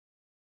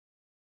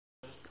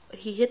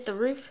he hit the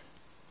roof.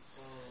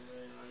 Oh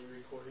man, are you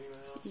recording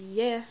now?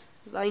 Yeah,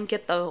 I didn't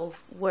get the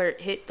where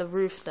it hit the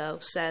roof though,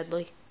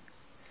 sadly.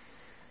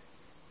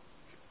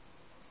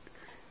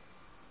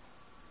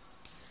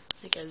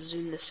 I gotta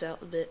zoom this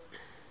out a bit.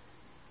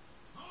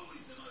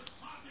 Always the most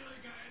popular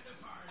guy at the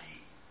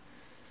party.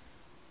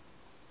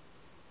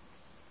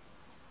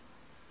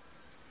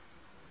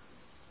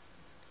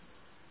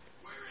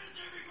 Where is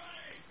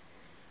everybody?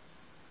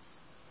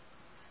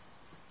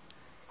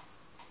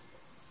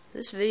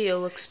 This video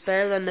looks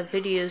better than the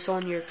videos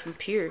on your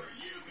computer.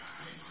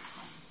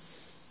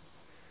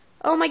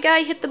 Oh my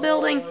god, he hit the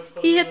building!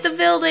 He hit the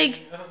building!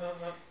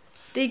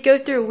 Did he go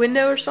through a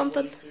window or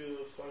something? Through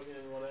the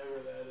fucking whatever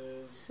that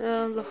is.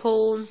 The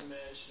hole.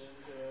 Smashed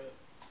into it.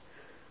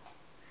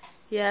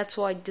 Yeah, that's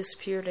why it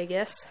disappeared, I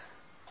guess.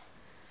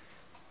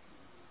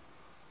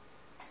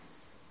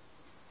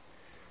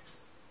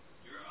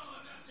 You're all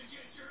about to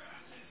get your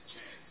asses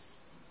kicked.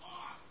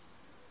 Off.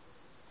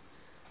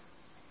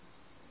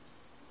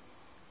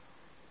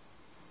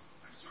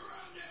 I'm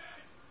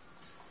surrounded.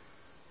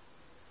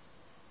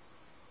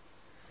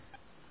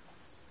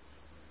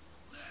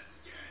 Let's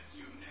get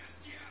you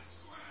nasty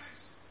ass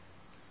squags.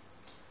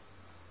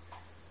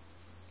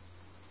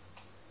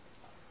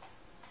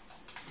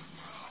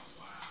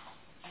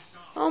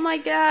 Oh my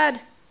god!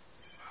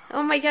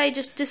 Oh my god, he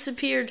just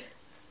disappeared.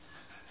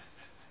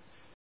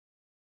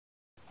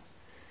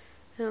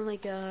 Oh my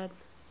god.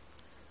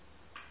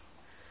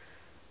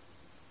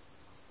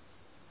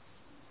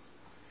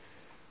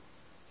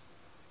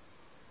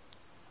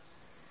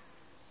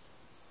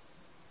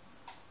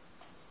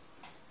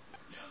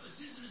 Now this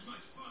isn't as much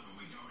fun when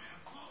we don't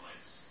have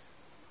bullets.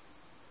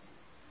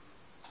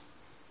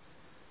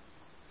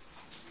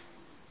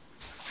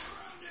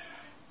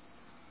 Surrounded.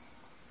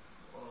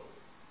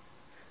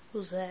 What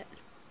was that?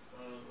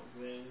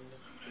 Wind.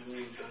 I'm gonna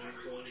take down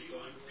every one of you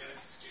undead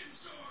skin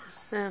sores.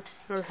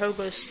 Or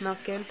hobo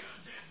snuck in.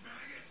 Undead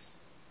maggots.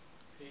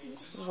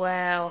 Peace.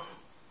 Wow.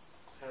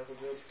 Have a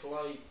good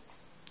flight.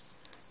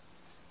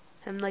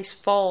 Have a nice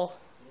fall.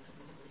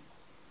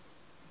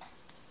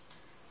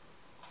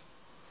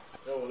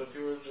 Yo, what if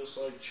you were just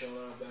like chilling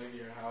out back of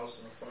your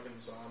house and a fucking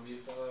zombie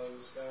fell out of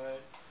the sky?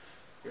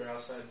 You're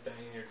outside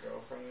banging your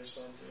girlfriend or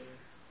something.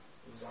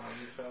 The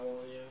zombie fell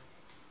on you.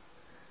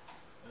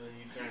 And then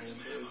you turn into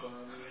a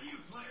zombie You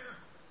player.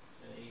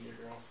 and eat your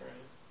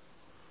girlfriend.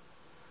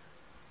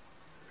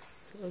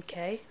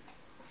 Okay.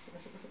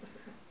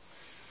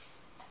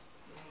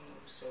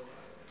 I'm so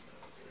high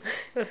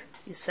right now, dude.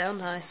 You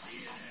sound high.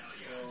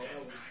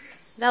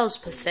 Oh, That was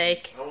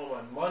pathetic. I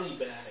want my money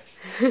back.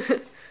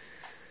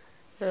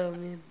 Oh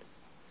man.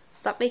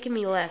 Stop making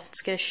me laugh.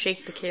 It's gonna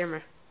shake the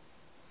camera.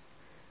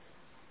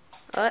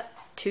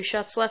 2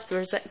 shots left.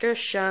 Where's that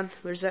ghost, Sean?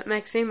 Where's that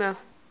Maximo?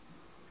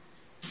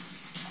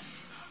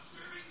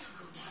 Serving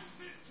number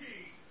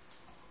 115.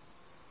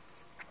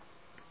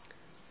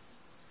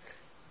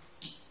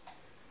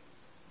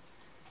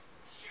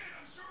 Shit,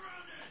 I'm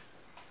surrounded.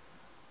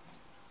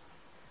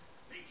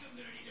 Think I'm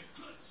gonna need a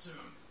clip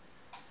soon.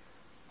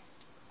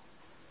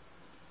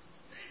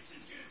 This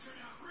is gonna turn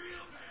out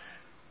real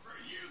bad for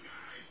you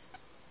guys.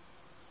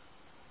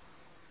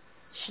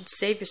 You should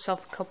save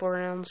yourself a couple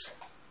rounds.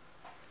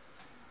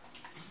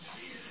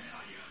 See it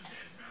now, you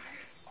undead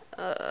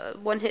maggots.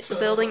 One hit the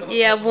building.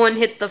 Yeah, one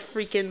hit the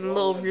freaking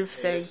little roof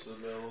thing. It's the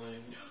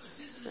building. No, this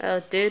isn't as Oh,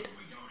 it did?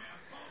 we don't have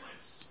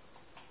bullets.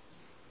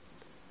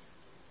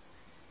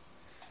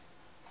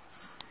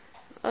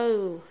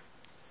 Oh.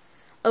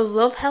 I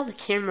love how the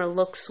camera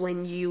looks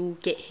when you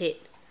get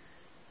hit.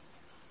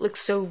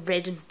 Looks so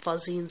red and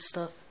fuzzy and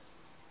stuff.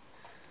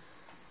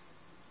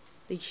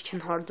 Like you can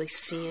hardly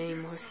see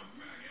anymore. Some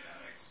maggot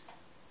addicts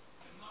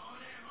and low on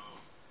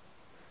ammo.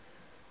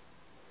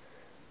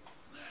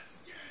 Let's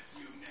get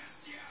you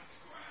nasty ass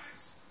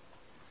squags.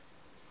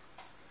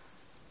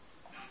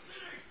 Not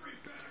today,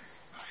 freak bags.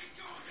 I ain't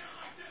going down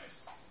like this.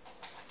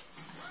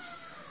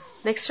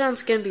 Next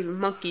round's gonna be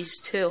monkeys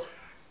too.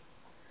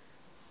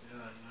 Yeah, I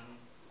know.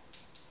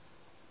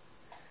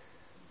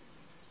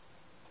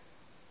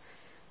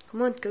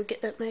 Come on, go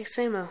get that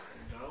Maximo.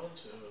 I'm going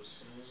to as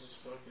soon as it's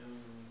fucking.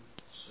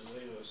 As soon as I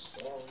get a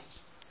storm.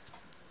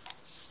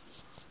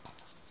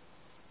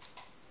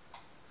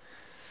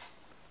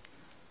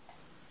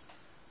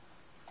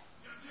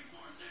 Gonna take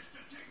more of this to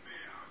take me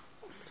out.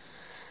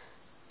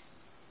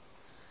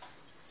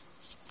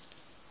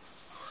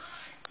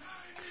 Alright,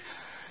 time to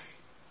die.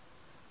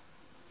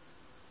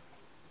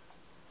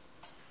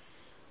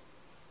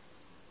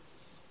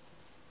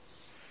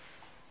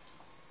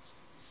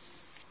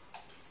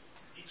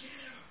 You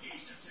can't have a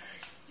piece of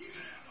tank. You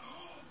can have the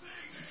whole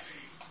thing,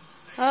 baby.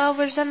 Oh,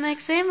 where's that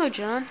Maximo,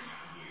 John?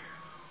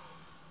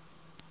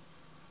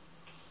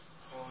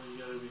 Oh, you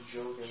gotta be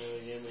joking. They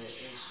gave me an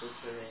insta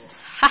kill.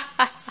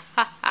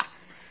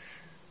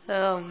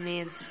 Oh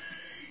man.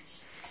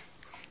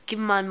 Give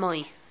him my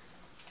money.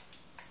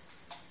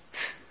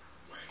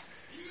 Wait,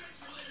 you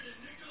guys related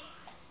to Nicola?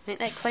 Ain't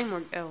that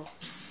Claymore? Oh.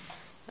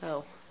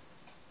 Oh.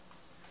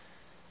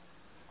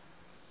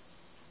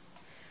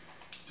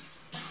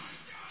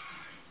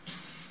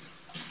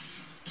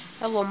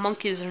 Oh, well,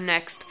 monkeys are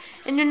next.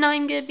 And you're not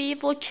even gonna be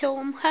able to kill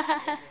them. Ha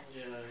ha ha.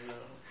 Yeah, I know.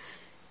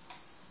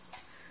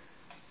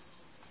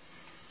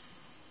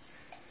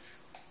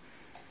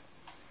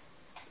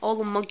 All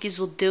the monkeys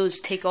will do is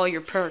take all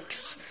your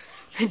perks.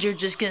 And you're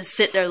just gonna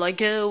sit there like,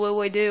 oh, what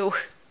do I do?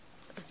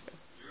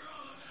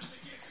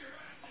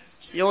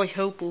 The only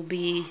hope will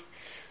be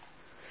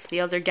the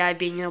other guy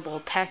being able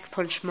to pack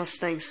punch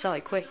Mustangs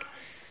side quick.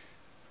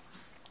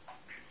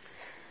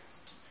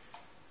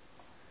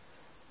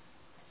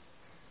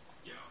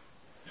 Yo,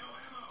 no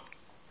ammo.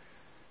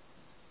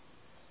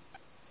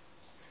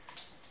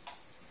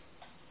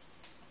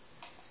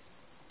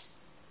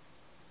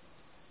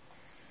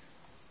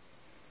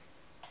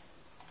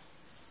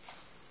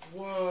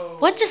 Whoa.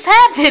 What just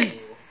happened?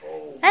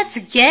 Holy That's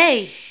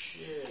gay.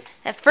 shit.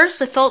 At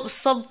first I thought it was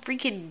some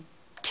freaking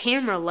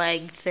camera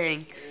lag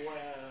thing.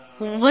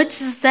 Wow. What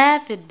just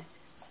happened?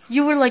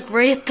 You were like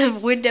right at the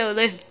window and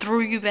then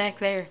threw you back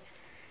there.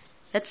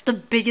 That's the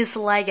biggest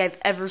lag I've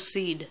ever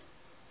seen.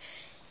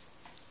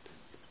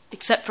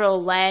 Except for a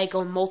lag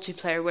on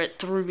multiplayer where it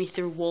threw me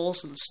through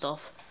walls and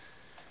stuff.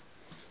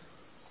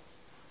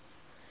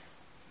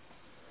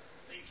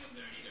 Think I'm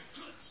gonna need a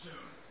clip soon.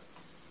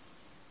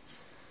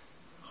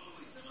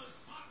 Always the most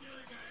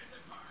popular guy at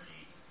the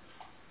party.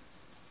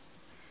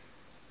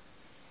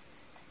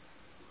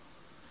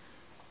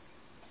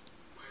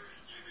 Where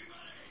is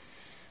everybody?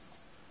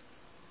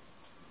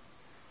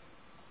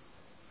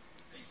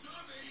 Hey,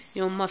 zombies!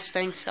 You know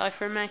Mustang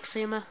Cypher,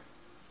 Maxima?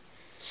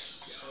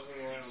 7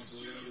 rounds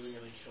is easily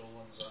gonna kill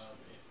one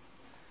zombie.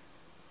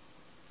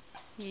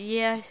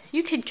 Yeah,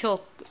 you could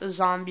kill a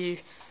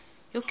zombie.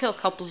 You'll kill a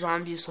couple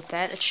zombies with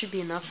that. It should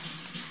be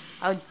enough.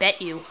 I would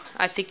bet you.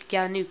 I think you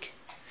got a nuke.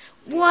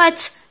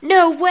 What?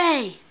 No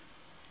way!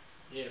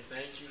 Yeah,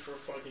 thank you for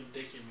fucking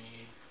dicking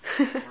me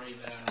right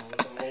now with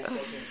the whole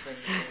fucking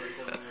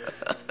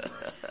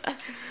train.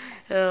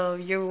 Oh,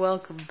 you're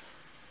welcome.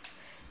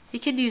 You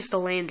could use the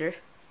lander.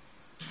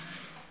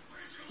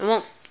 It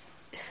won't,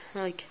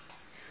 like,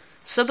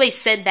 somebody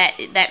said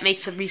that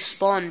makes a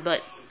respawn, but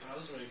It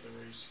does make them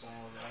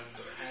respawn.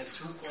 I've had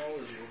 2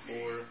 crawlers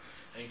before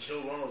and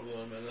killed one of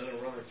them, and then a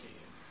runner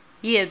came.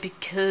 yeah,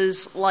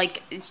 because,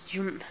 like,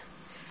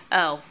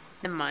 oh,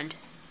 never mind.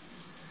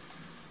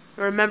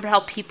 Remember how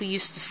people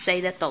used to say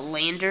that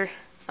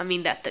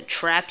that the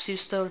traps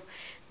used to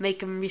make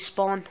them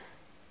respawn?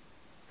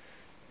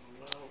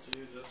 Well,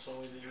 dude, that's why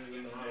we didn't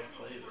even know how to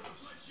play this.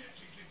 Bloodshed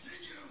can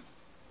continue.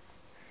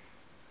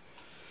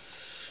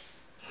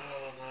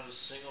 Oh, not a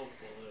single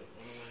bullet.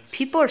 What am I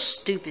People are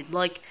stupid.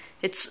 Like,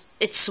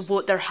 it's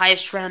what their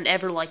highest round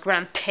ever, like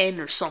round 10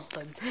 or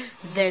something.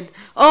 Then,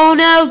 oh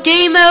no,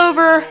 game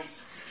over!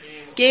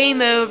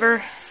 Game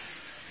over.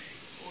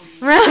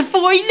 Round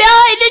 49,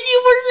 and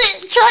you were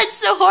trying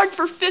so hard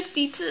for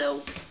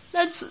 52.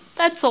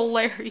 That's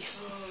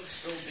hilarious. Oh, it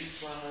still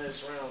beats my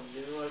highest round.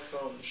 Give me my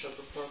phone and shut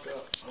the fuck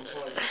up. I'm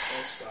playing.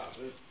 Don't stop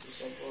it.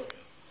 Just I'm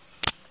playing.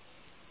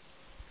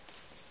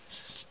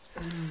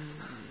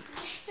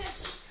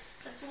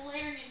 That's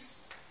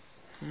hilarious.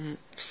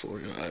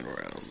 49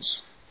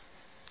 rounds.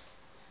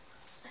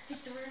 I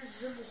think the round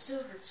is almost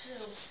over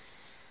too.